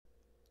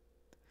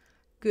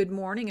Good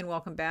morning and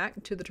welcome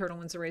back to the Turtle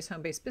Wins the Race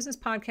Home-Based Business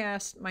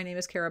Podcast. My name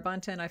is Kara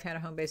Buntin. I've had a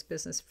home-based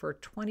business for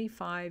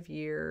 25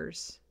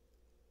 years,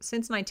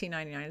 since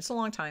 1999. It's a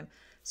long time.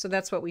 So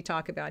that's what we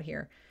talk about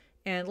here.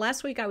 And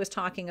last week I was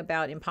talking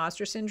about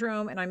imposter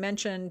syndrome, and I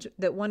mentioned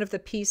that one of the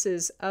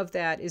pieces of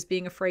that is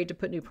being afraid to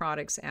put new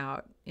products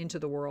out into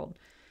the world.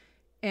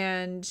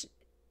 And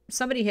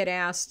somebody had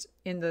asked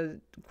in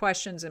the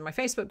questions in my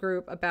Facebook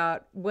group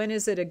about when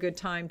is it a good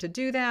time to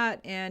do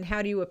that and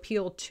how do you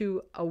appeal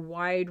to a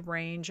wide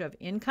range of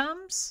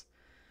incomes?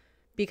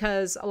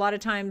 Because a lot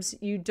of times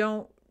you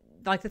don't,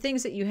 like the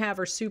things that you have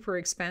are super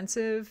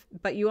expensive,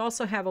 but you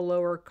also have a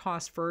lower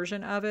cost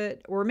version of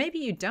it, or maybe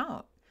you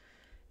don't.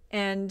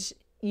 And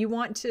you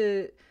want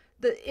to,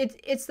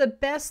 it's the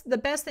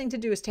best thing to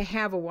do is to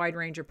have a wide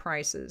range of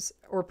prices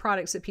or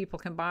products that people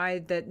can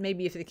buy that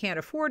maybe if they can't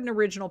afford an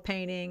original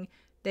painting,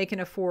 they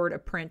can afford a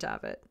print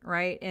of it,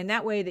 right? And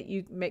that way that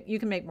you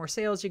can make more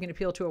sales, you can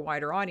appeal to a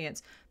wider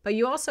audience, but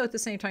you also at the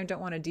same time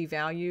don't want to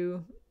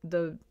devalue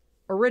the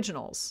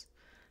originals.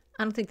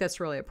 I don't think that's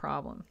really a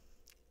problem.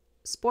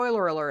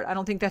 Spoiler alert, I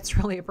don't think that's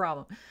really a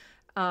problem.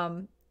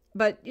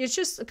 But it's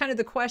just kind of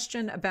the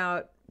question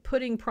about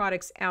putting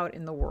products out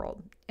in the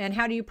world and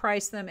how do you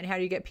price them and how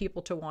do you get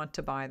people to want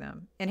to buy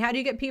them? And how do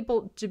you get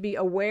people to be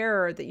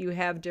aware that you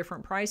have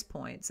different price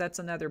points? That's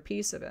another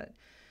piece of it.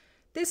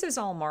 This is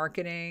all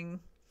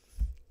marketing.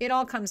 It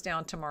all comes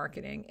down to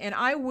marketing. And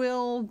I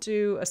will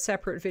do a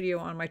separate video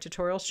on my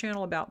tutorials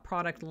channel about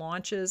product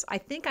launches. I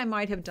think I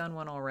might have done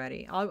one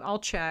already. I'll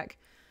check.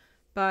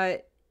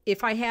 But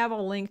if I have,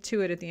 I'll link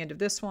to it at the end of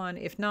this one.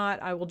 If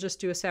not, I will just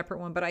do a separate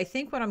one. But I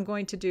think what I'm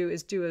going to do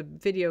is do a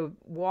video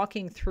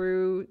walking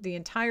through the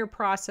entire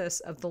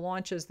process of the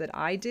launches that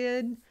I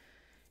did,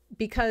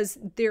 because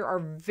there are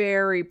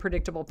very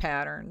predictable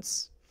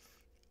patterns.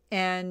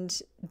 And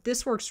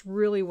this works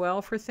really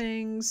well for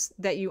things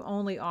that you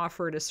only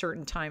offer at a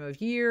certain time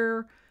of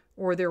year,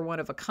 or they're one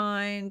of a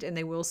kind and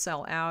they will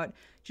sell out.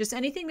 Just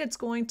anything that's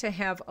going to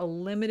have a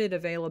limited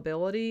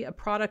availability, a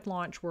product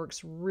launch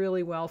works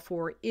really well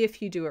for if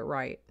you do it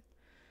right.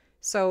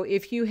 So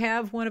if you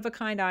have one of a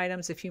kind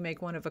items, if you make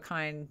one of a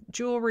kind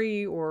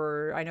jewelry,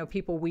 or I know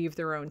people weave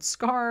their own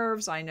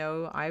scarves. I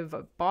know I've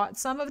bought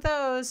some of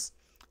those.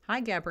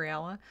 Hi,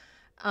 Gabriella.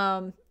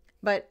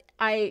 But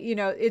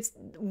it's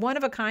one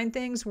of a kind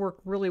things work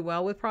really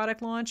well with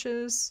product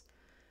launches.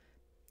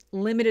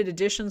 Limited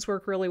editions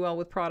work really well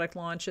with product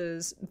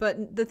launches.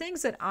 But the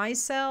things that I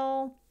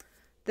sell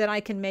that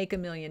I can make a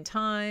million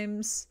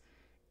times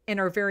and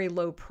are very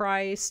low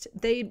priced,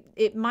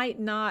 it might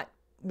not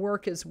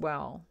work as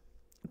well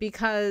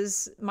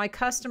because my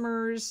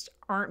customers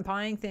aren't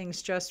buying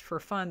things just for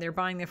fun. They're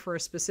buying them for a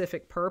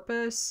specific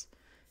purpose.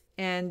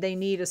 And they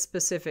need a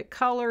specific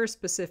color,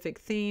 specific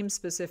theme,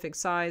 specific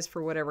size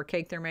for whatever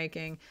cake they're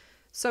making.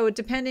 So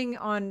depending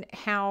on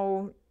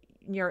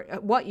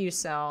what you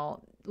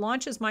sell,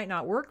 launches might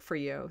not work for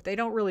you. They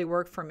don't really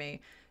work for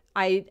me.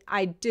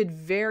 I did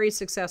very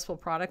successful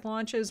product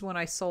launches when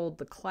I sold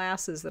the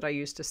classes that I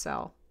used to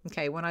sell.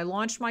 Okay, when I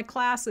launched my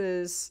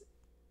classes,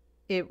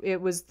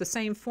 it was the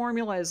same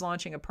formula as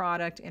launching a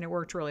product, and it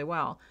worked really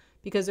well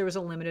because there was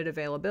a limited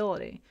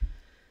availability.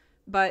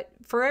 But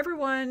for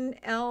everyone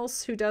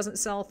else who doesn't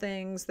sell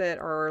things that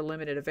are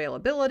limited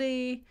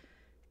availability,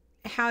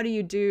 how do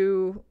you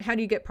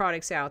get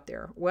products out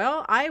there?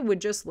 Well, I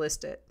would just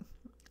list it.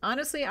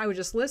 Honestly, I would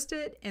just list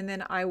it, and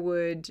then I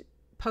would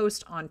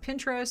post on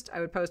Pinterest. I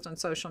would post on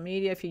social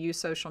media if you use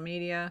social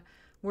media,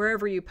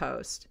 wherever you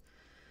post.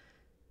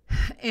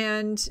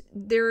 And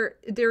there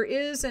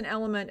is an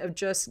element of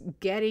just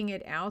getting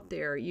it out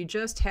there. You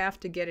just have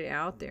to get it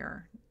out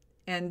there.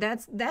 And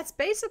that's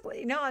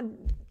basically,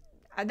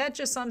 that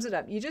just sums it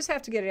up. You just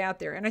have to get it out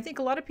there. And I think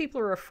a lot of people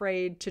are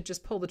afraid to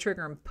just pull the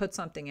trigger and put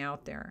something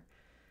out there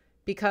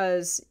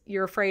because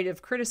you're afraid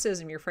of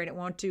criticism. You're afraid it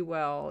won't do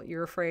well.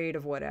 You're afraid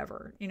of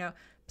whatever,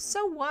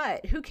 so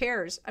what? Who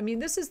cares? I mean,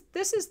 this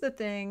is the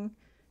thing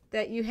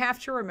that you have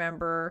to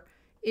remember.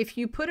 If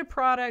you put a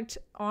product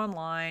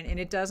online and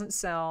it doesn't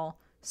sell,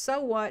 so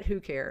what? Who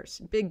cares?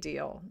 Big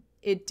deal.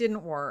 It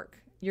didn't work.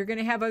 You're going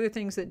to have other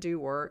things that do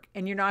work,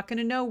 and you're not going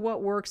to know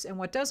what works and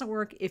what doesn't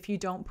work if you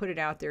don't put it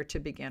out there to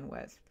begin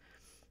with.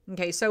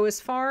 Okay, so as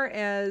far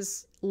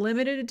as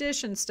limited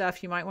edition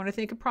stuff, you might want to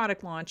think of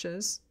product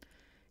launches.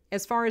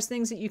 As far as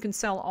things that you can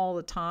sell all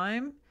the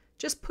time,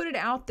 just put it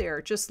out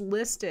there. Just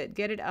list it.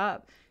 Get it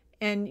up.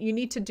 And you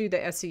need to do the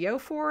SEO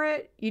for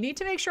it. You need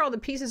to make sure all the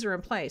pieces are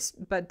in place,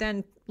 but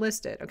then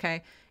list it,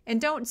 okay?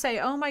 And don't say,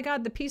 oh my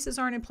God, the pieces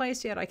aren't in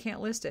place yet, I can't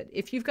list it.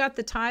 If you've got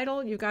the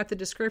title, you've got the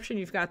description,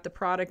 you've got the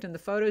product and the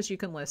photos, you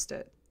can list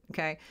it,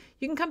 okay?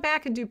 You can come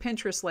back and do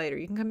Pinterest later.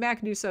 You can come back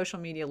and do social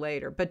media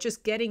later, but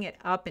just getting it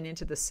up and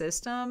into the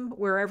system,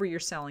 wherever you're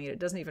selling it, it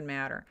doesn't even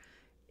matter.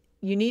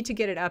 You need to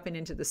get it up and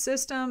into the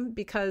system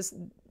because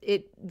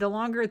the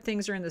longer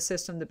things are in the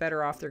system, the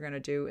better off they're going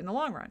to do in the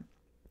long run.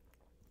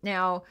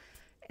 Now,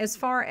 as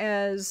far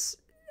as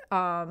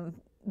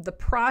the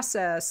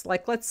process,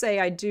 like let's say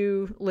I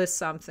do list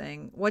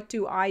something, what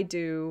do I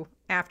do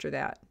after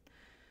that?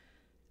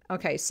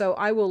 Okay, so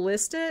I will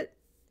list it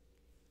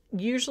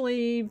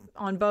usually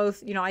on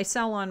both, I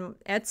sell on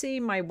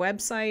Etsy, my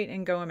website,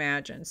 and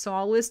Goimagine. So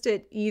I'll list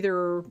it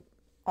either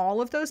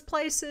all of those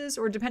places,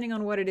 or depending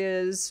on what it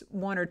is,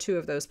 one or two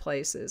of those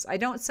places. I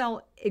don't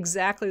sell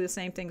exactly the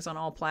same things on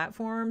all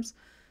platforms.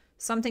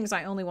 Some things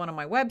I only want on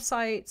my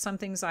website. Some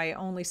things I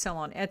only sell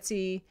on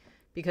Etsy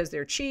because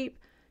they're cheap,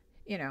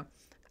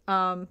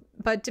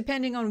 But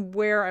depending on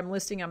where I'm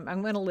listing,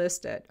 I'm going to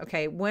list it.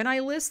 Okay. When I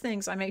list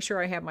things, I make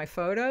sure I have my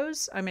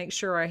photos. I make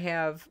sure I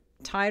have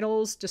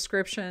titles,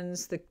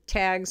 descriptions, the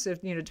tags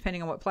of,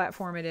 depending on what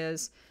platform it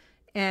is,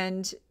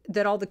 and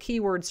that all the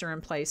keywords are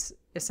in place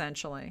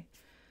essentially.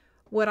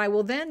 What I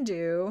will then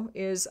do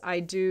is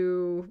I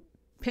do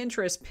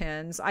Pinterest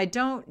pins. I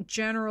don't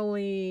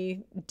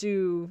generally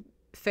do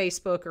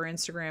Facebook or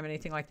Instagram,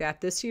 anything like that.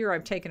 This year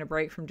I've taken a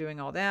break from doing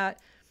all that.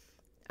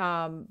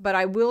 But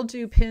I will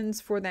do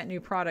pins for that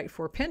new product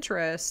for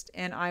Pinterest,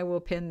 and I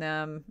will pin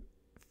them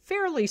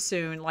fairly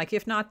soon. Like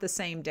if not the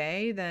same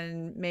day,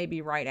 then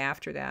maybe right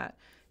after that.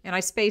 And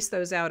I space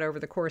those out over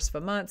the course of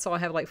a month. So I'll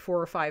have like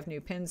 4 or 5 new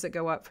pins that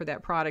go up for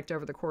that product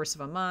over the course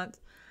of a month.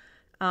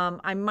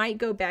 I might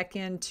go back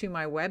into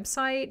my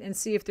website and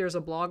see if there's a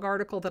blog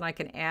article that I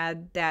can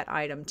add that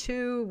item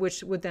to,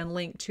 which would then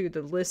link to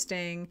the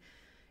listing.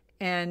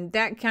 And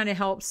that kind of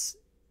helps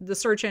the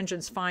search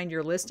engines find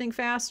your listing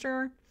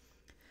faster.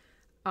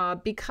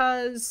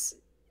 Because,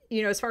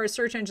 as far as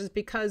search engines,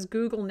 because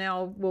Google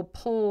now will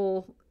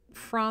pull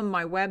from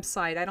my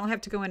website, I don't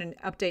have to go in and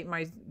update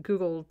my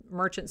Google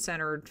Merchant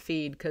Center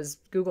feed because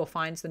Google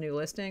finds the new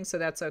listing. So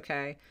that's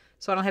okay.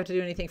 So I don't have to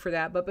do anything for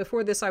that. But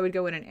before this, I would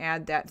go in and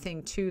add that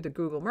thing to the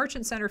Google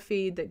Merchant Center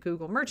feed. That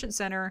Google Merchant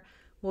Center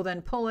will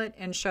then pull it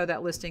and show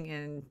that listing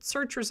in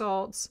search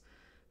results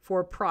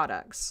for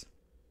products.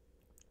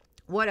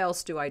 What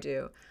else do?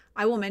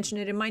 I will mention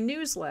it in my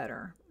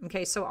newsletter.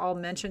 Okay, so I'll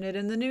mention it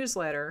in the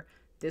newsletter.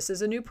 This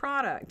is a new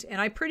product. And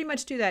I pretty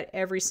much do that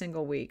every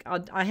single week.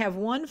 I have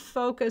one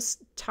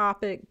focused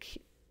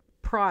topic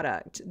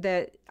product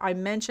that I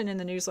mention in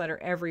the newsletter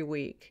every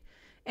week.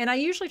 And I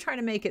usually try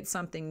to make it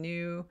something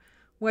new,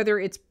 whether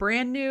it's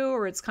brand new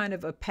or it's kind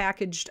of a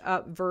packaged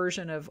up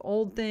version of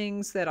old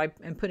things that I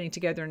am putting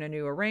together in a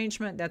new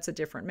arrangement. That's a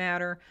different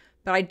matter.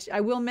 But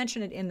I will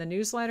mention it in the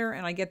newsletter,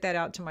 and I get that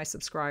out to my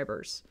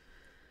subscribers.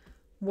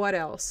 What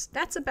else?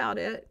 That's about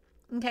it.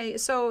 Okay,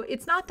 so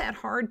it's not that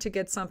hard to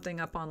get something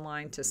up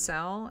online to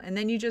sell, and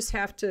then you just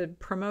have to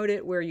promote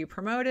it where you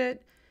promote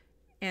it,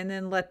 and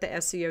then let the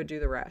SEO do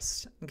the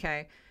rest.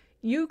 Okay,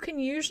 you can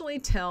usually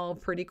tell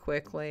pretty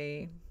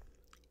quickly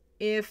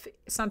if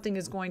something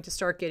is going to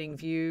start getting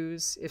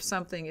views, if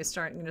something is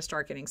going to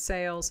start getting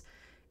sales.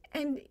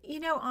 And,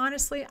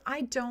 honestly,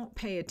 I don't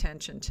pay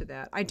attention to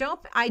that. I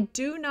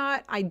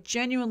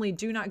genuinely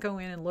do not go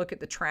in and look at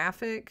the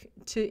traffic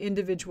to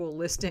individual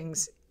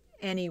listings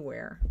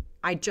anywhere.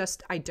 I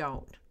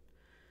don't.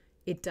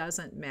 It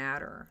doesn't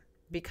matter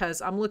because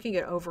I'm looking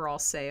at overall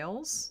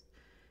sales.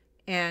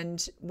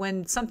 And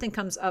when something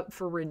comes up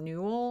for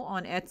renewal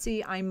on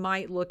Etsy, I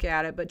might look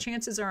at it, but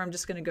chances are I'm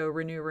just going to go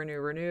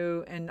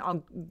renew, and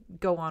I'll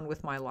go on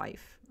with my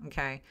life.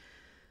 Okay.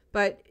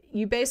 But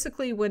you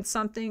basically, when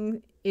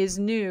something is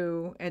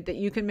new and that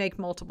you can make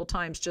multiple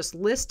times, just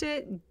list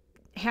it,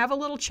 have a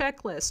little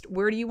checklist.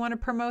 Where do you want to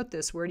promote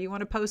this? Where do you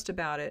want to post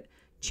about it?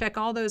 Check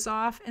all those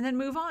off and then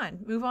move on.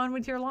 Move on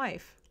with your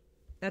life.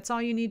 That's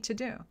all you need to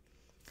do.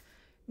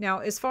 Now,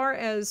 as far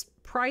as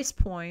price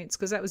points,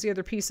 because that was the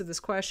other piece of this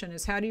question,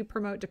 is how do you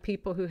promote to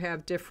people who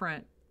have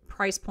different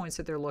price points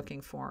that they're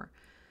looking for?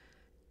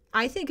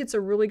 I think it's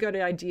a really good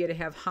idea to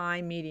have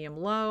high,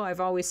 medium, low. I've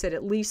always said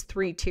at least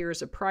 3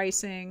 tiers of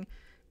pricing.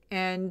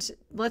 And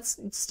let's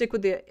stick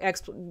with the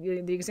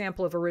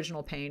example of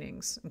original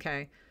paintings.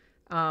 Okay.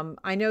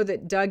 I know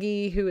that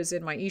Dougie, who is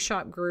in my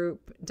eShop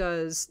group,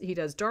 does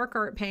dark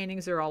art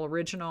paintings. They're all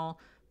original,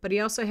 but he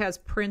also has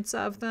prints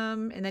of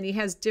them. And then he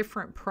has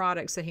different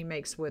products that he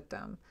makes with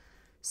them.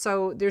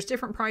 So there's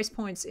different price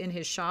points in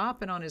his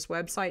shop and on his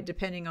website,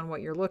 depending on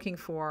what you're looking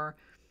for.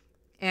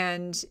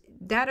 And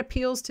that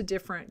appeals to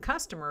different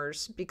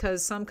customers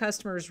because some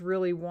customers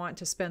really want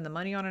to spend the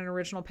money on an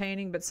original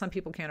painting, but some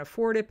people can't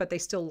afford it, but they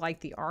still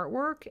like the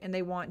artwork and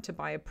they want to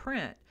buy a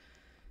print.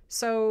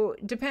 So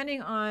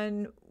depending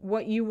on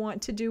what you want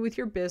to do with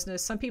your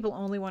business, some people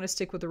only want to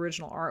stick with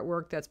original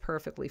artwork. That's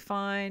perfectly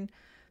fine.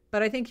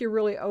 But I think you're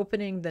really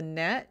opening the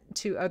net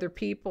to other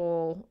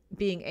people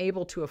being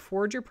able to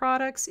afford your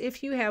products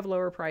if you have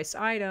lower priced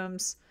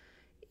items,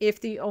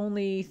 if the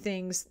only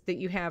things that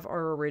you have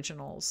are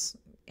originals.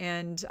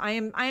 And I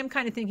am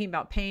kind of thinking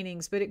about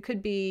paintings, but it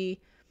could be,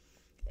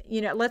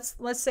 let's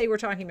say we're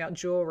talking about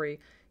jewelry.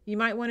 You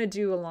might want to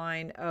do a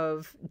line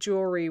of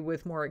jewelry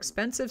with more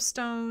expensive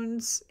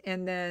stones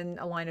and then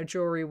a line of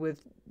jewelry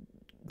with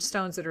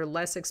stones that are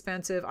less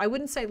expensive. I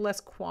wouldn't say less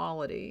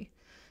quality.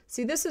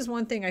 See, this is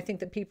one thing I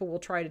think that people will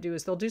try to do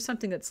is they'll do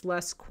something that's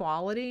less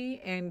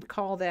quality and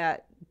call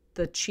that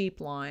the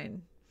cheap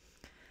line.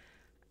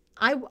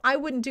 I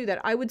wouldn't do that.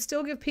 I would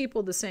still give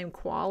people the same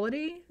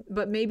quality,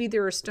 but maybe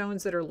there are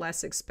stones that are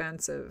less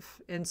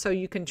expensive. And so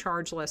you can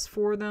charge less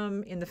for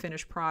them in the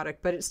finished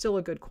product, but it's still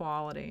a good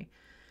quality.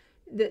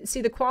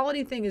 See, the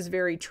quality thing is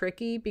very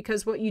tricky,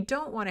 because what you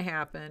don't want to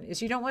happen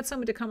is you don't want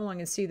someone to come along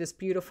and see this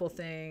beautiful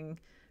thing,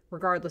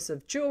 regardless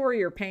of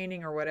jewelry or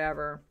painting or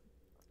whatever,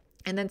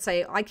 and then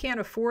say, I can't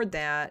afford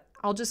that.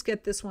 I'll just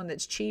get this one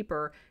that's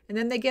cheaper. And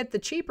then they get the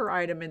cheaper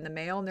item in the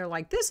mail and they're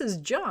like, this is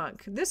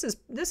junk. This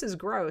is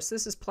gross.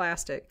 This is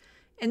plastic.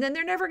 And then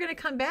they're never going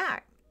to come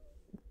back.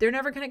 They're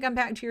never going to come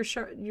back to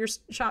your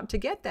shop to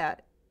get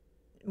that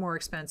more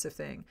expensive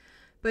thing.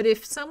 But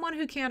if someone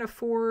who can't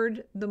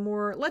afford the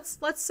more, let's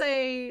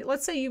say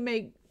you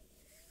make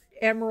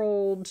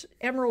emerald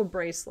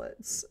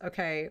bracelets,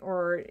 okay?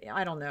 Or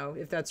I don't know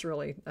if that's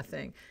really a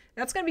thing.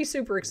 That's going to be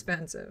super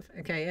expensive.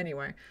 Okay.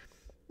 Anyway,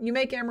 you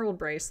make emerald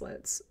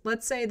bracelets.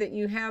 Let's say that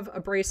you have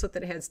a bracelet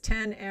that has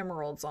 10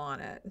 emeralds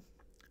on it.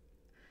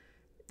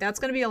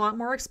 That's going to be a lot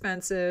more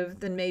expensive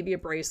than maybe a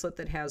bracelet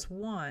that has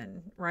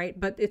one, right?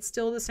 But it's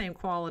still the same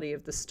quality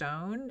of the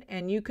stone.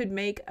 And you could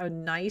make a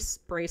nice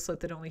bracelet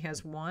that only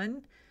has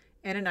one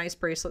and a nice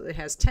bracelet that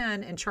has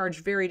 10 and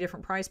charge very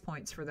different price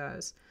points for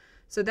those.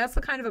 So that's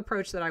the kind of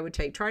approach that I would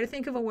take. Try to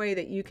think of a way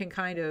that you can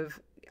kind of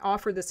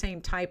offer the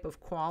same type of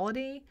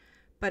quality,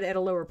 but at a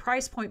lower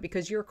price point,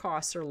 because your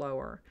costs are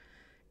lower.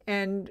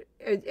 And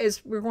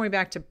as we're going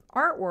back to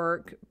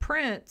artwork,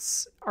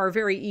 prints are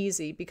very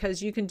easy,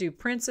 because you can do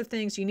prints of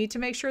things. You need to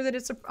make sure that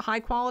it's a high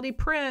quality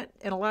print.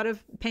 And a lot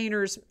of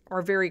painters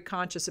are very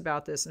conscious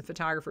about this, and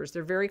photographers.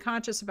 They're very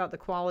conscious about the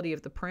quality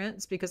of the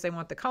prints, because they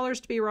want the colors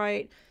to be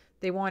right.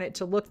 They want it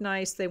to look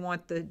nice. They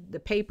want the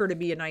paper to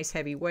be a nice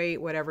heavy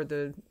weight, whatever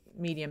the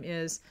medium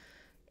is.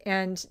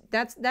 And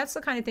that's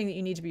the kind of thing that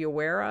you need to be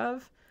aware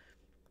of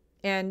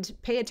and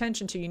pay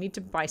attention to. You need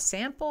to buy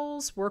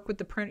samples, work with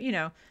the print,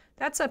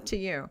 that's up to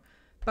you.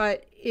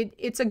 But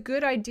it's a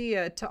good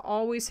idea to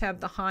always have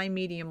the high,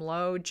 medium,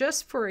 low,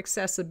 just for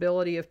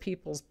accessibility of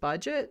people's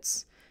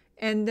budgets.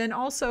 And then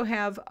also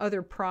have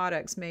other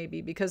products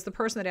maybe, because the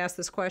person that asked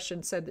this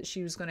question said that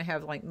she was going to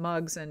have like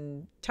mugs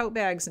and tote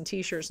bags and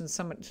t-shirts and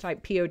some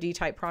type POD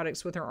type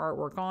products with her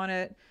artwork on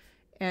it.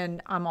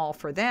 And I'm all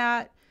for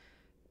that.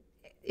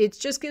 It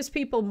just gives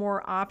people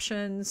more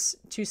options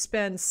to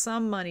spend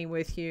some money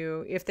with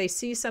you if they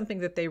see something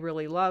that they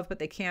really love, but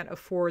they can't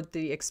afford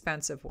the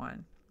expensive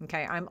one.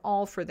 Okay, I'm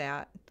all for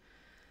that.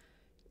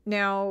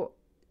 Now,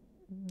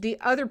 the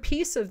other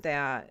piece of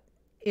that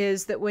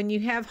is that when you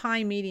have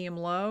high, medium,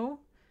 low,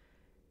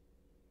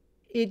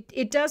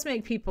 it does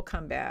make people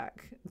come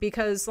back,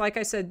 because like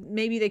I said,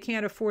 maybe they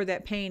can't afford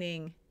that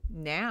painting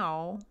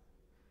now.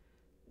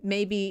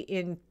 Maybe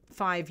in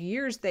 5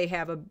 years, they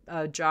have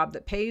a job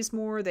that pays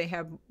more. They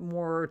have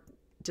more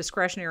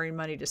discretionary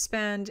money to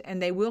spend,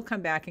 and they will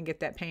come back and get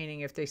that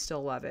painting if they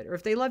still love it. Or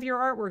if they love your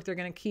artwork, they're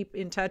going to keep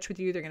in touch with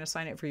you. They're going to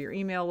sign up for your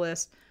email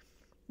list.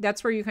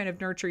 That's where you kind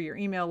of nurture your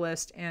email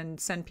list and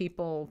send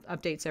people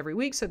updates every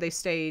week, so they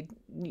stay,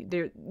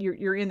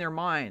 you're in their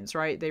minds,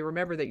 right? They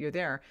remember that you're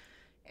there.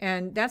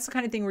 And that's the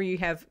kind of thing where you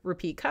have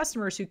repeat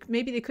customers who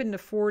maybe they couldn't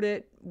afford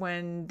it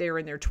when they were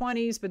in their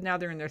 20s, but now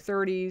they're in their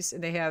 30s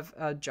and they have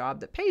a job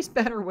that pays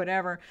better,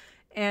 whatever,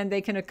 and they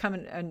can come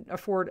and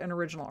afford an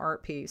original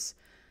art piece.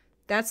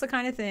 That's the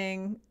kind of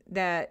thing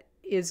that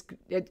is,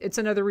 it's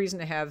another reason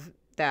to have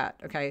that.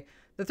 Okay.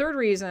 The third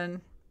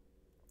reason,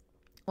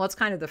 well, it's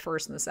kind of the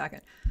first and the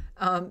second.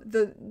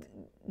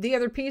 The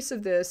other piece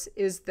of this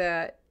is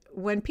that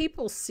when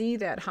people see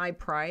that high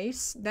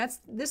price,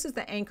 this is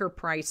the anchor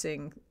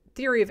pricing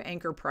theory of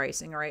anchor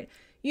pricing, all right?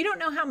 You don't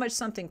know how much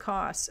something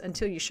costs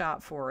until you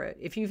shop for it.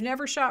 If you've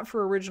never shopped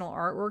for original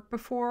artwork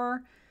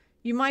before,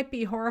 you might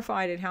be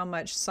horrified at how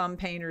much some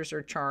painters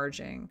are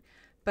charging.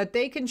 But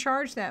they can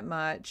charge that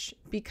much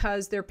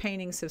because their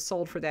paintings have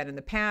sold for that in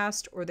the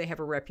past, or they have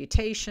a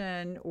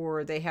reputation,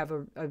 or they have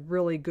a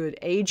really good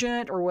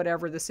agent, or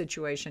whatever the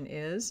situation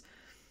is.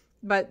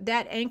 But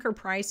that anchor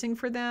pricing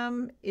for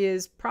them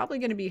is probably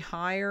going to be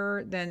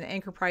higher than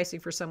anchor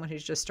pricing for someone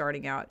who's just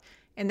starting out.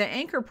 And the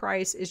anchor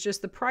price is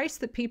just the price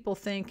that people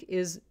think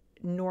is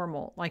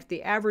normal, like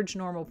the average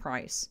normal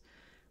price,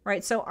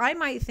 right? So I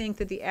might think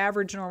that the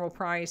average normal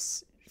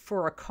price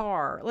for a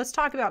car, let's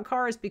talk about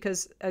cars,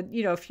 because,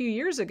 a few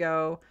years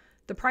ago,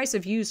 the price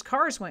of used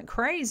cars went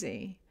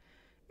crazy.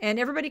 And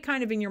everybody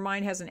kind of in your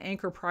mind has an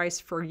anchor price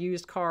for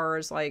used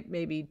cars, like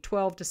maybe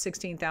 $12,000 to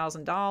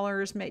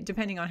 $16,000,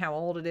 depending on how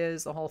old it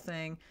is, the whole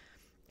thing.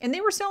 And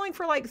they were selling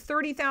for like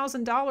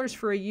 $30,000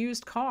 for a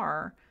used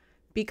car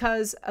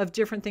because of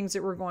different things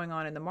that were going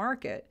on in the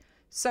market.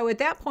 So at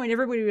that point,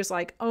 everybody was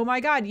like, oh my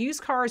God,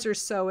 used cars are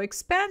so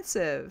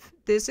expensive.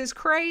 This is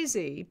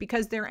crazy,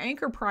 because their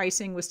anchor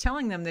pricing was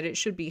telling them that it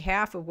should be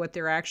half of what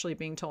they're actually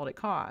being told it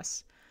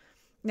costs.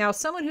 Now,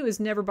 someone who has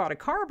never bought a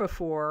car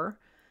before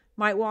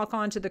might walk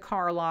onto the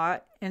car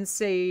lot and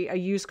say a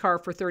used car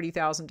for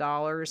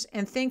 $30,000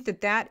 and think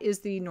that that is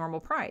the normal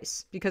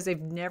price because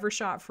they've never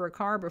shopped for a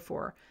car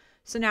before.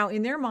 So now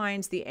in their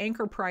minds, the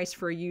anchor price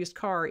for a used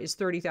car is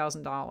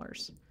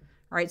 $30,000.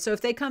 All right, so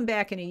if they come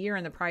back in a year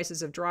and the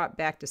prices have dropped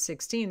back to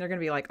 16, they're going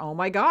to be like, oh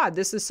my God,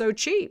 this is so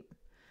cheap.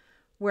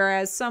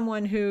 Whereas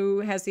someone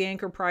who has the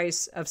anchor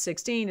price of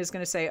 16 is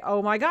going to say,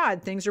 oh my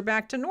God, things are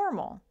back to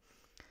normal.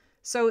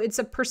 So it's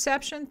a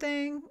perception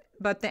thing,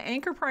 but the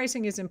anchor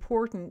pricing is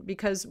important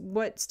because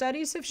what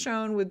studies have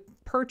shown with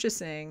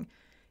purchasing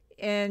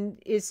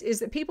is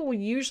that people will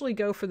usually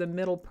go for the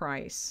middle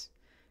price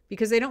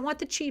because they don't want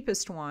the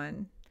cheapest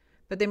one,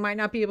 but they might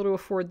not be able to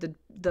afford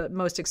the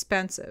most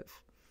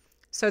expensive.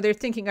 So they're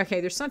thinking, okay,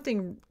 there's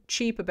something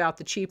cheap about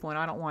the cheap one.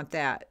 I don't want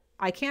that.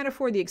 I can't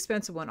afford the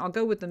expensive one. I'll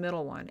go with the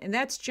middle one. And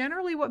that's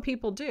generally what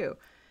people do.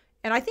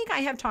 And I think I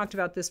have talked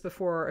about this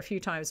before a few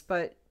times,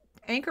 but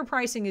anchor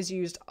pricing is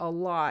used a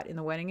lot in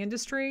the wedding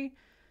industry,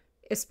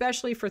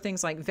 especially for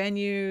things like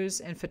venues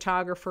and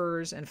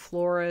photographers and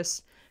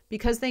florists,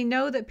 because they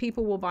know that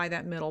people will buy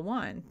that middle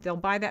one. They'll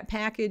buy that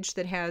package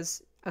that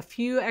has a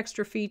few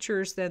extra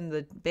features than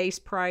the base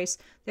price.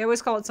 They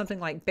always call it something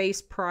like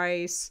base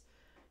price.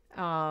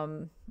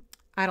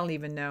 I don't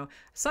even know.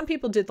 Some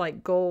people did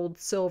like gold,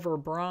 silver,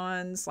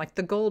 bronze, like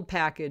the gold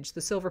package, the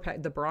silver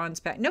package, the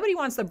bronze package. Nobody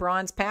wants the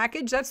bronze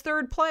package. That's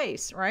third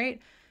place,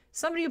 right?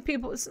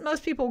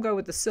 Most people go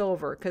with the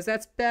silver because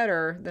that's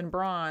better than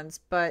bronze,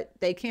 but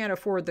they can't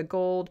afford the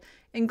gold.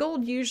 And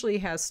gold usually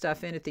has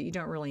stuff in it that you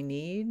don't really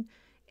need.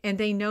 And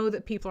they know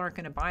that people aren't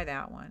going to buy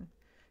that one.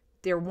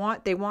 They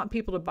want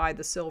people to buy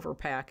the silver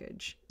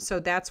package. So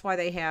that's why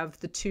they have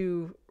the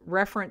two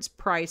reference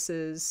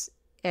prices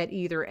at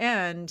either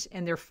end,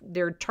 and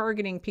they're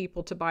targeting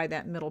people to buy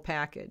that middle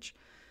package.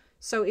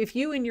 So if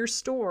you in your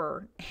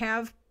store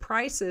have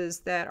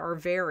prices that are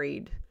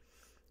varied,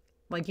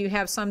 like you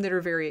have some that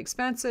are very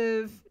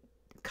expensive,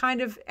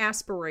 kind of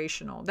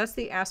aspirational. That's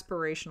the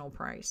aspirational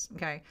price,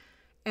 okay?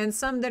 And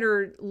some that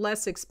are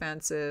less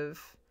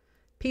expensive,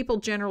 people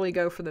generally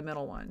go for the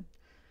middle one.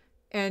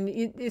 And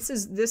this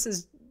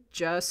is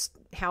just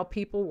how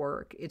people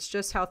work. It's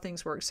just how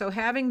things work. So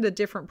having the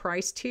different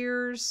price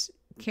tiers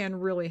can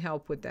really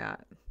help with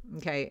that.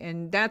 Okay.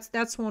 And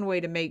that's one way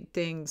to make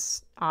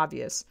things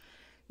obvious.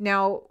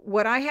 Now,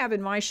 what I have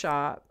in my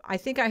shop, I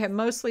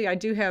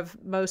do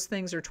have most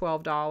things are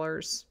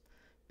 $12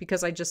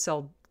 because I just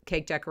sell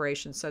cake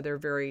decorations. So they're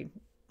very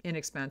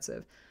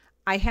inexpensive.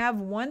 I have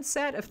one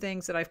set of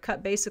things that I've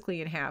cut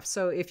basically in half.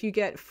 So if you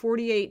get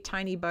 48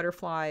 tiny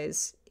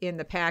butterflies in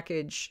the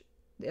package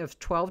of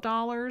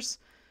 $12,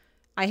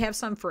 I have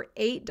some for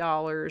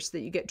 $8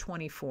 that you get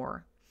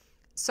 24.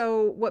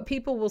 So what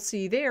people will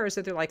see there is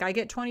that they're like, I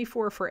get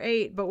 24 for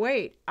 $8, but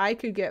wait, I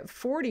could get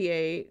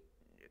 48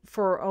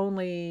 for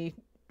only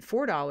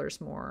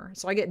 $4 more.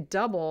 So I get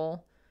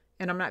double,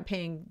 and I'm not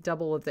paying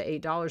double of the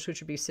 $8,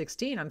 which would be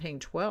 16. I'm paying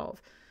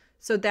 12.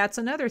 So that's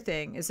another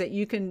thing, is that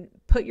you can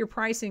put your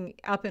pricing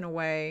up in a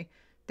way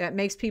that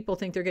makes people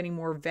think they're getting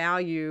more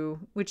value,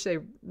 which they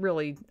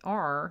really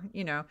are,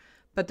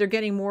 but they're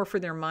getting more for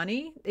their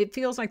money. It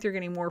feels like they're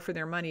getting more for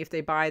their money if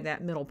they buy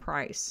that middle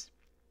price.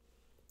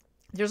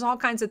 There's all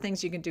kinds of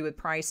things you can do with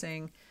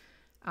pricing.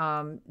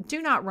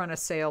 Do not run a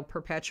sale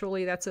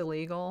perpetually. That's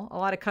illegal. A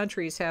lot of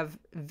countries have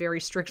very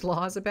strict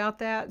laws about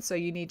that, so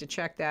you need to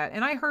check that.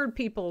 And I hear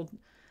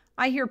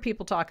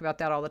people talk about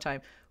that all the time.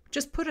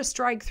 Just put a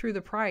strike through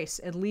the price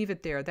and leave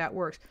it there. That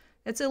works.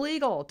 It's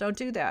illegal. Don't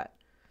do that.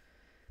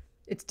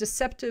 It's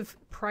deceptive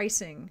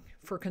pricing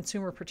for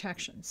consumer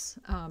protections.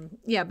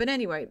 But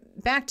anyway,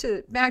 back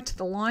to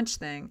the launch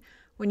thing.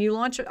 When you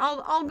launch it,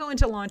 I'll go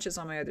into launches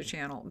on my other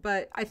channel,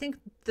 but I think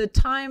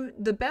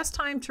the best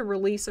time to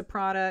release a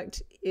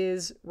product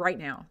is right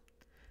now.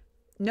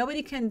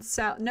 Nobody can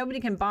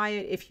buy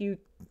it if you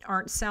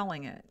aren't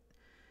selling it.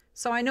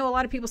 So I know a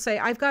lot of people say,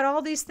 I've got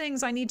all these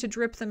things, I need to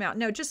drip them out.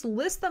 No, just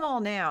list them all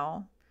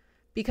now,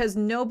 because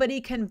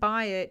nobody can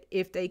buy it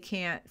if they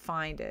can't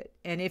find it.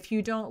 And if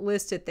you don't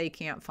list it, they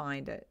can't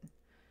find it.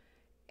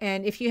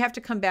 And if you have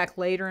to come back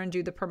later and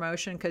do the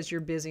promotion because you're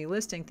busy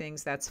listing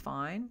things, that's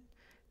fine.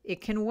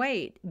 It can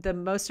wait. The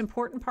most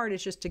important part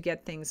is just to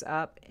get things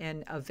up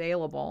and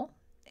available,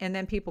 and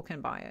then people can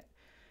buy it.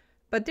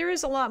 But there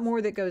is a lot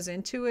more that goes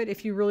into it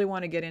if you really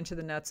want to get into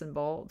the nuts and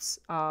bolts.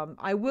 I'm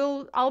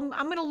going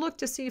to look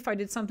to see if I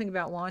did something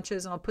about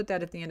launches, and I'll put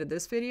that at the end of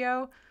this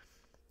video.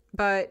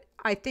 But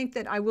I think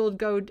that I will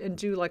go and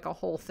do like a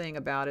whole thing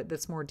about it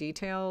that's more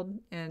detailed.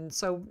 And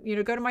so,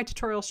 go to my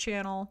tutorials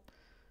channel,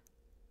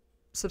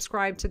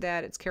 subscribe to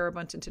that. It's Kara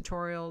Buntin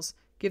Tutorials.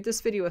 Give this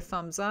video a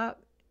thumbs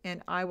up,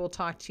 and I will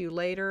talk to you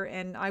later.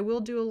 And I will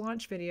do a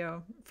launch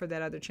video for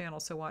that other channel,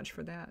 so watch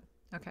for that.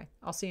 Okay,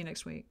 I'll see you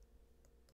next week.